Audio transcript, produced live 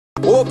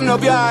Open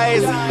up your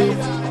eyes and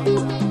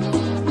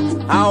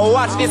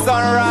watch the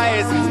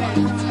sunrise.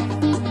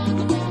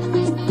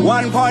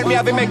 One point me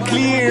have to make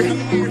clear.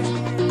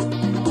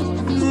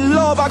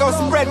 Love I go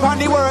spread on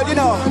the world, you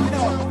know.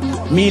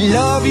 Me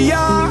love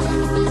ya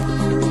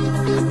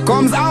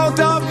comes out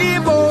of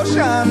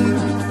devotion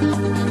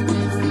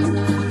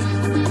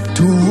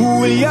to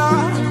rule ya,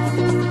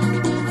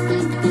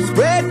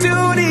 spread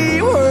to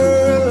the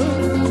world.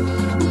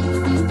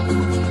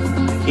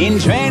 In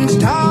Trench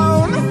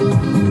Town,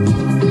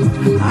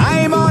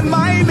 I'm on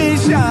my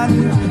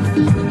mission,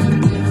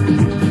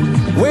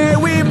 where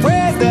we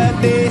praise the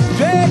day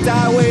straight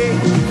away,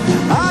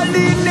 all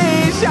the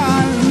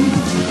nation.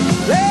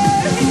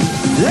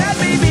 Let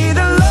me be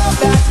the love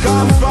that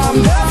comes from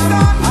the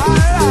sun.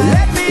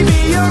 Let me be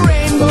your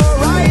rainbow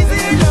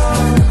rising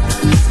up.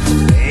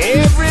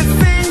 Every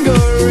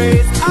single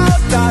race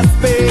out of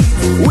space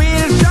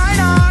will shine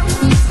on,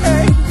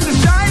 hey,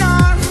 shine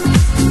on.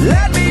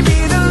 Let me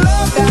be the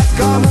love that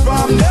comes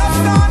from the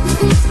sun.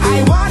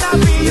 I wanna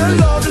be your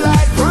love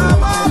light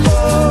from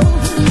above.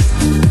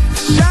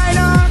 Shine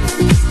on,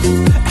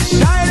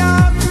 shine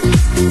on,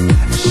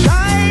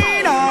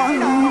 shine on.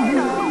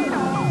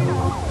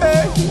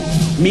 Hey.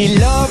 Me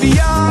love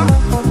ya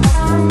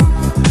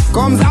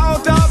comes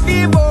out